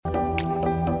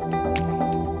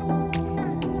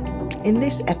In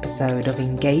this episode of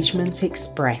Engagement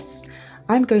Express,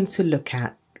 I'm going to look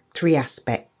at three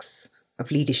aspects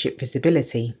of leadership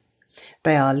visibility.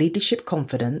 They are leadership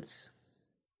confidence,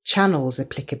 channels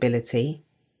applicability,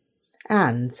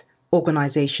 and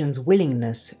organizations'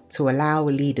 willingness to allow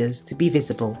leaders to be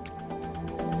visible.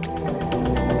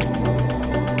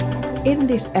 In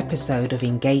this episode of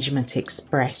Engagement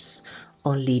Express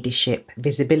on leadership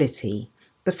visibility,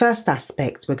 the first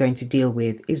aspect we're going to deal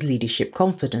with is leadership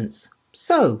confidence.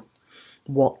 So,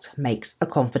 what makes a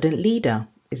confident leader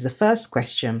is the first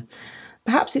question.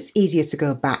 Perhaps it's easier to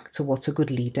go back to what a good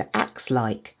leader acts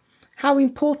like. How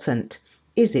important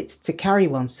is it to carry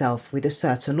oneself with a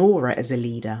certain aura as a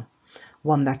leader?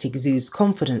 One that exudes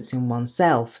confidence in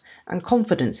oneself and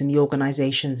confidence in the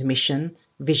organization's mission,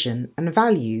 vision, and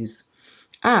values,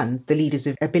 and the leader's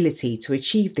ability to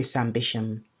achieve this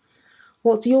ambition.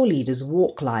 What do your leaders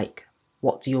walk like?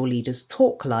 What do your leaders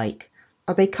talk like?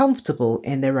 Are they comfortable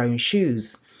in their own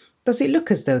shoes? Does it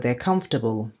look as though they're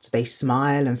comfortable? Do they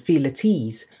smile and feel at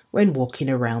ease when walking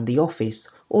around the office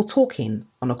or talking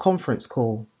on a conference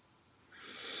call?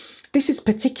 This is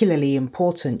particularly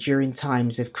important during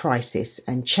times of crisis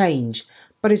and change,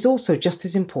 but is also just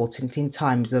as important in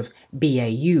times of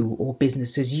BAU or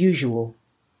business as usual.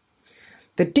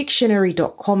 The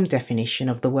dictionary.com definition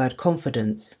of the word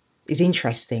confidence is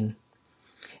interesting.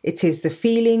 It is the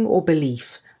feeling or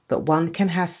belief that one can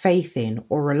have faith in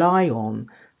or rely on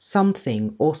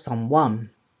something or someone.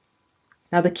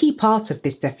 Now, the key part of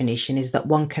this definition is that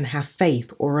one can have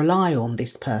faith or rely on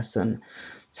this person.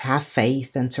 To have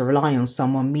faith and to rely on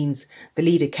someone means the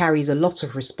leader carries a lot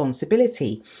of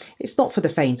responsibility. It's not for the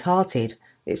faint-hearted.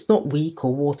 It's not weak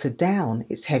or watered down.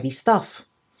 It's heavy stuff.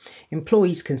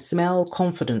 Employees can smell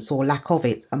confidence or lack of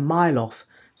it a mile off.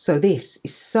 So this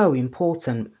is so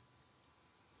important.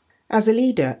 As a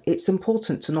leader, it's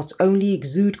important to not only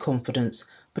exude confidence,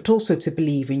 but also to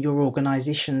believe in your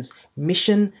organization's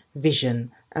mission,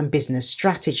 vision, and business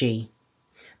strategy.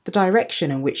 The direction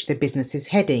in which the business is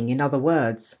heading, in other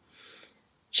words.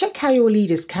 Check how your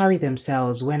leaders carry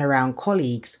themselves when around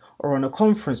colleagues or on a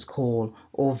conference call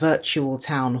or virtual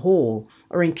town hall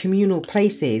or in communal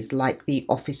places like the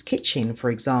office kitchen, for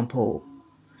example.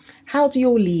 How do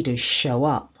your leaders show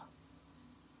up?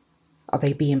 Are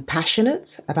they being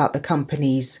passionate about the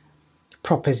company's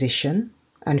proposition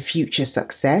and future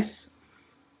success?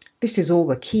 This is all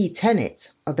the key tenet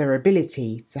of their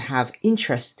ability to have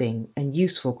interesting and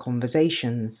useful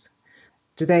conversations.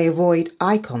 Do they avoid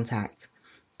eye contact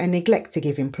and neglect to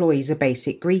give employees a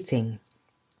basic greeting?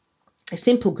 A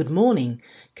simple good morning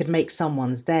could make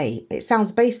someone's day. It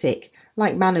sounds basic,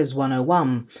 like Manners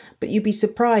 101, but you'd be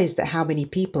surprised at how many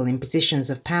people in positions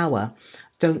of power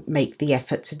don't make the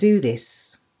effort to do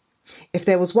this. If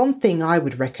there was one thing I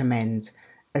would recommend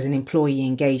as an employee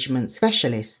engagement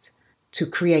specialist to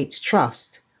create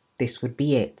trust, this would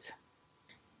be it.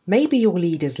 Maybe your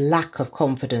leader's lack of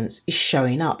confidence is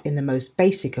showing up in the most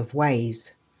basic of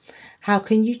ways. How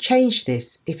can you change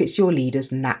this if it's your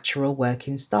leader's natural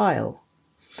working style?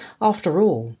 After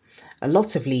all, a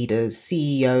lot of leaders,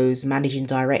 CEOs, managing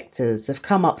directors have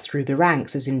come up through the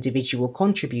ranks as individual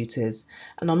contributors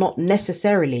and are not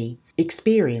necessarily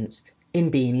experienced in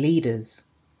being leaders.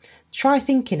 Try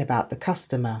thinking about the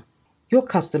customer. Your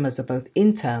customers are both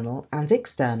internal and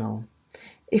external.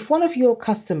 If one of your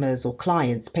customers or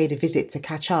clients paid a visit to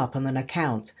catch up on an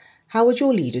account, how would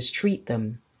your leaders treat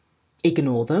them?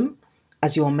 Ignore them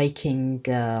as you're making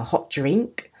a hot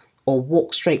drink or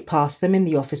walk straight past them in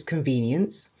the office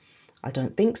convenience? I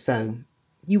don't think so.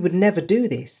 You would never do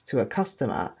this to a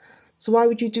customer, so why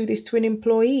would you do this to an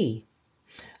employee?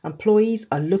 Employees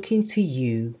are looking to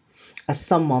you as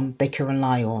someone they can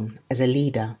rely on as a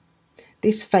leader.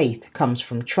 This faith comes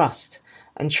from trust,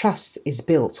 and trust is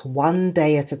built one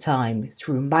day at a time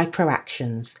through micro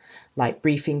actions like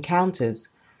brief encounters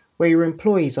where your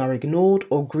employees are ignored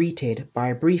or greeted by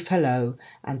a brief hello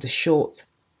and a short,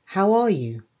 "How are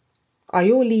you?" Are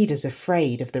your leaders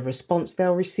afraid of the response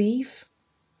they'll receive?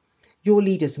 Your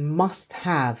leaders must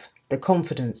have the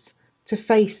confidence to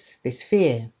face this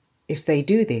fear. If they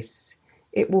do this,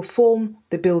 it will form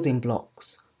the building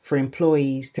blocks for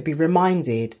employees to be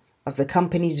reminded of the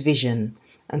company's vision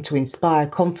and to inspire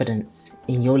confidence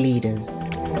in your leaders.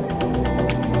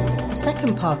 The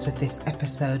second part of this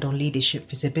episode on leadership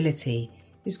visibility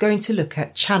is going to look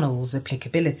at channels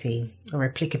applicability, or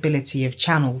applicability of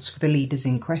channels for the leaders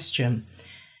in question.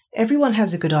 Everyone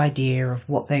has a good idea of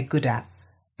what they're good at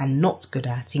and not good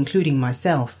at, including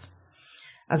myself.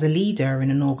 As a leader in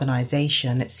an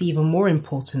organisation, it's even more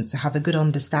important to have a good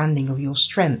understanding of your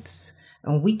strengths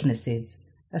and weaknesses,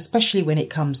 especially when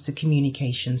it comes to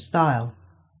communication style.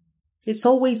 It's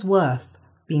always worth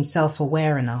being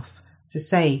self-aware enough to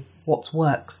say what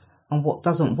works and what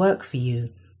doesn't work for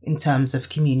you in terms of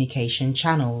communication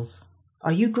channels.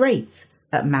 Are you great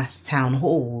at mass town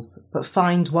halls but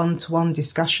find one-to-one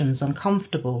discussions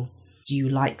uncomfortable? Do you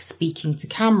like speaking to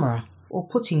camera or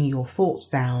putting your thoughts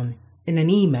down in an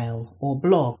email or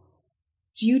blog?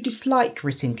 Do you dislike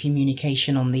written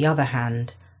communication on the other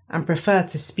hand and prefer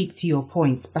to speak to your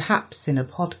points perhaps in a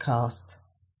podcast?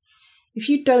 If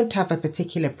you don't have a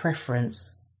particular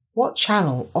preference, what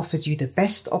channel offers you the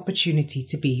best opportunity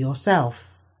to be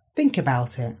yourself? Think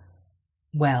about it.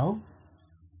 Well,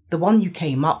 the one you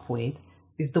came up with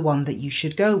is the one that you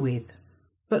should go with,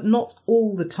 but not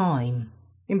all the time.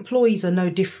 Employees are no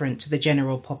different to the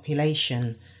general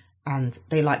population, and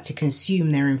they like to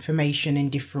consume their information in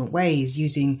different ways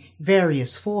using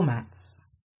various formats.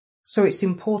 So it's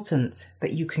important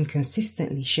that you can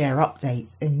consistently share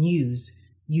updates and news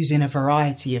using a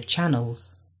variety of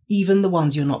channels, even the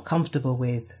ones you're not comfortable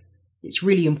with. It's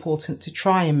really important to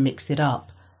try and mix it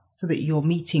up so that you're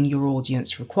meeting your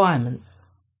audience requirements.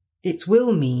 It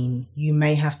will mean you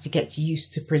may have to get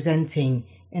used to presenting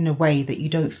in a way that you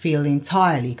don't feel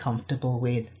entirely comfortable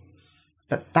with.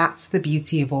 But that's the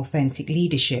beauty of authentic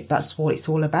leadership. That's what it's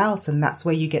all about, and that's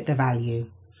where you get the value.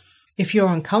 If you're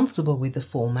uncomfortable with the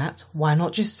format, why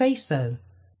not just say so?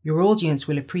 Your audience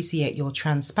will appreciate your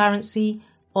transparency,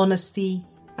 honesty,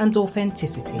 and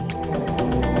authenticity.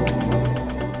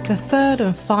 The third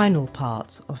and final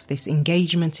part of this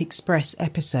Engagement Express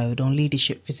episode on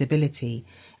leadership visibility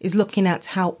is looking at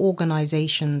how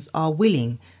organisations are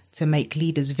willing to make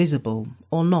leaders visible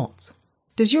or not.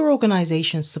 Does your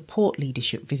organisation support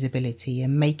leadership visibility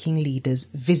and making leaders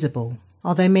visible?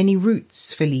 Are there many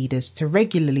routes for leaders to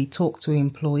regularly talk to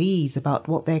employees about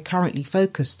what they're currently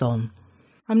focused on?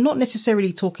 I'm not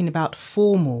necessarily talking about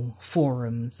formal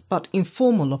forums, but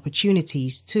informal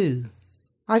opportunities too.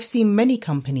 I've seen many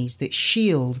companies that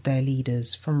shield their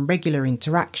leaders from regular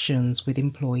interactions with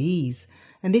employees,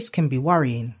 and this can be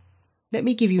worrying. Let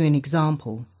me give you an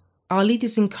example. Are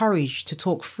leaders encouraged to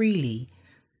talk freely,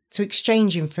 to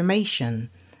exchange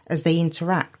information as they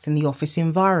interact in the office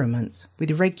environment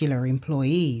with regular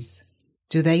employees?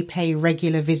 Do they pay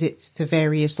regular visits to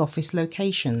various office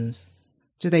locations?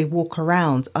 Do they walk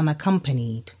around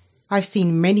unaccompanied? I've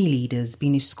seen many leaders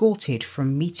being escorted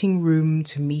from meeting room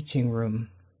to meeting room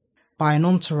by an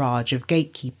entourage of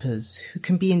gatekeepers who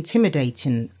can be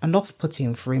intimidating and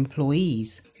off-putting for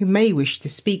employees who may wish to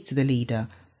speak to the leader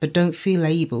but don't feel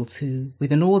able to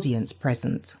with an audience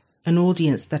present, an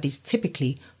audience that is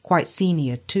typically quite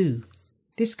senior too.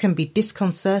 This can be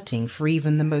disconcerting for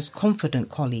even the most confident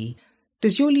colleague.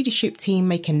 Does your leadership team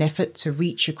make an effort to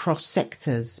reach across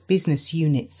sectors, business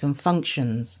units and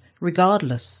functions,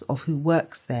 regardless of who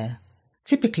works there?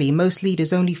 Typically, most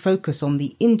leaders only focus on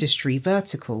the industry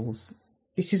verticals.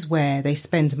 This is where they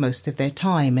spend most of their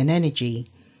time and energy.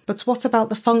 But what about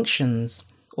the functions,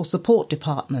 or support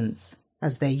departments,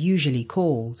 as they're usually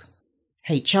called?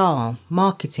 HR,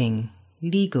 marketing,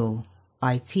 legal,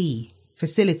 IT,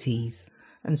 facilities,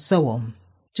 and so on.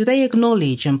 Do they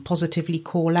acknowledge and positively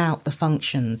call out the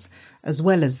functions as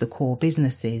well as the core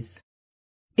businesses?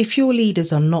 If your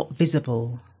leaders are not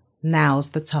visible, now's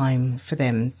the time for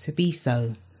them to be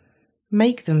so.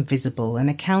 Make them visible and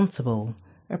accountable,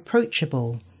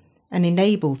 approachable, and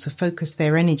enabled to focus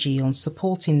their energy on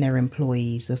supporting their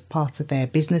employees as part of their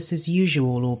business as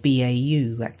usual or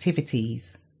BAU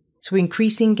activities. To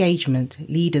increase engagement,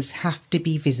 leaders have to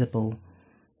be visible.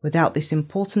 Without this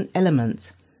important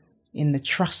element in the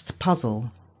trust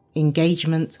puzzle,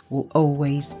 engagement will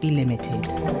always be limited.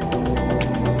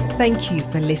 Thank you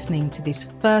for listening to this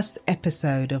first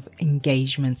episode of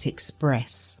Engagement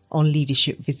Express on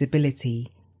leadership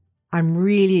visibility. I'm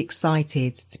really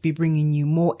excited to be bringing you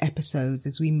more episodes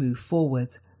as we move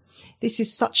forward. This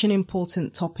is such an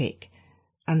important topic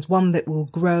and one that will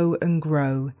grow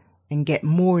and get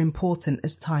more important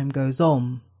as time goes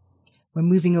on. We're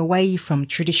moving away from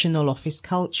traditional office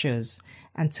cultures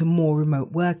and to more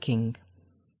remote working.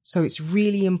 So it's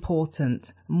really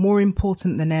important, more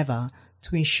important than ever,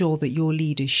 to ensure that your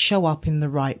leaders show up in the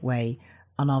right way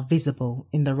and are visible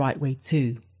in the right way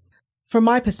too. From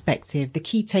my perspective, the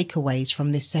key takeaways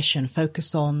from this session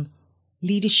focus on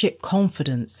leadership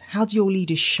confidence. How do your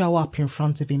leaders show up in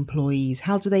front of employees?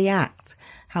 How do they act?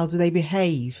 How do they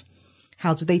behave?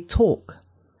 How do they talk?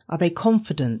 Are they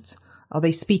confident? Are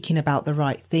they speaking about the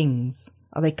right things?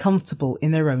 Are they comfortable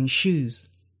in their own shoes?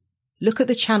 Look at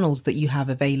the channels that you have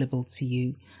available to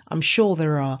you. I'm sure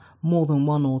there are more than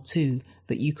one or two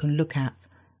that you can look at.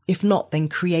 If not, then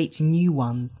create new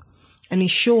ones and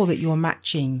ensure that you're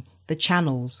matching the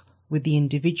channels with the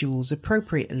individuals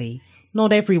appropriately.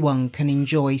 Not everyone can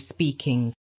enjoy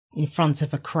speaking in front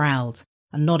of a crowd,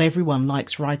 and not everyone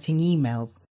likes writing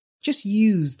emails. Just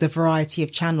use the variety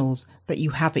of channels that you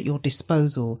have at your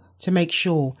disposal to make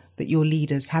sure that your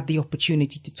leaders have the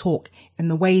opportunity to talk in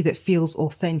the way that feels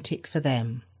authentic for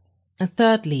them. And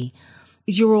thirdly,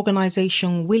 is your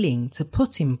organisation willing to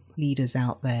put in leaders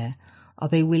out there? Are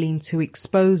they willing to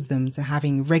expose them to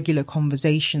having regular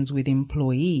conversations with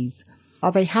employees?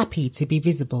 Are they happy to be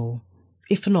visible?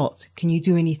 If not, can you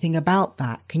do anything about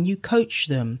that? Can you coach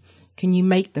them? Can you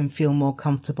make them feel more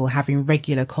comfortable having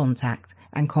regular contact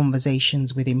and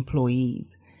conversations with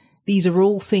employees? These are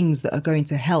all things that are going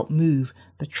to help move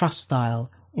the trust dial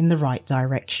in the right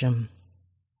direction.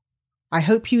 I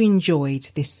hope you enjoyed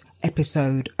this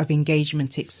episode of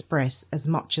Engagement Express as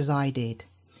much as I did.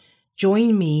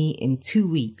 Join me in 2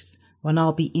 weeks when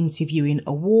I'll be interviewing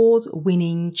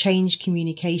award-winning change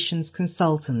communications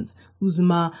consultant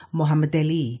Uzma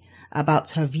Mohammedali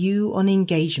about her view on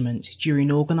engagement during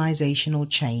organisational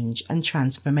change and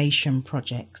transformation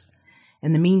projects.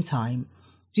 In the meantime,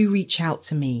 do reach out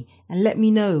to me and let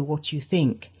me know what you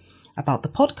think about the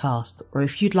podcast, or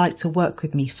if you'd like to work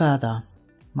with me further.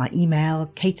 My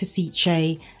email,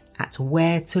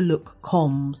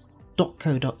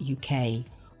 kateasiche@wheretolookcoms.co.uk,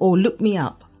 or look me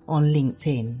up on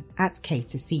LinkedIn at Kate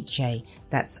Asiche.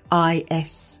 That's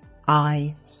ISICHEI.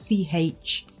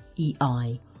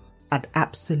 I'd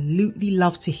absolutely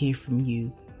love to hear from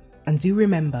you. And do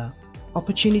remember,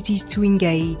 opportunities to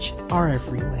engage are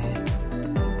everywhere.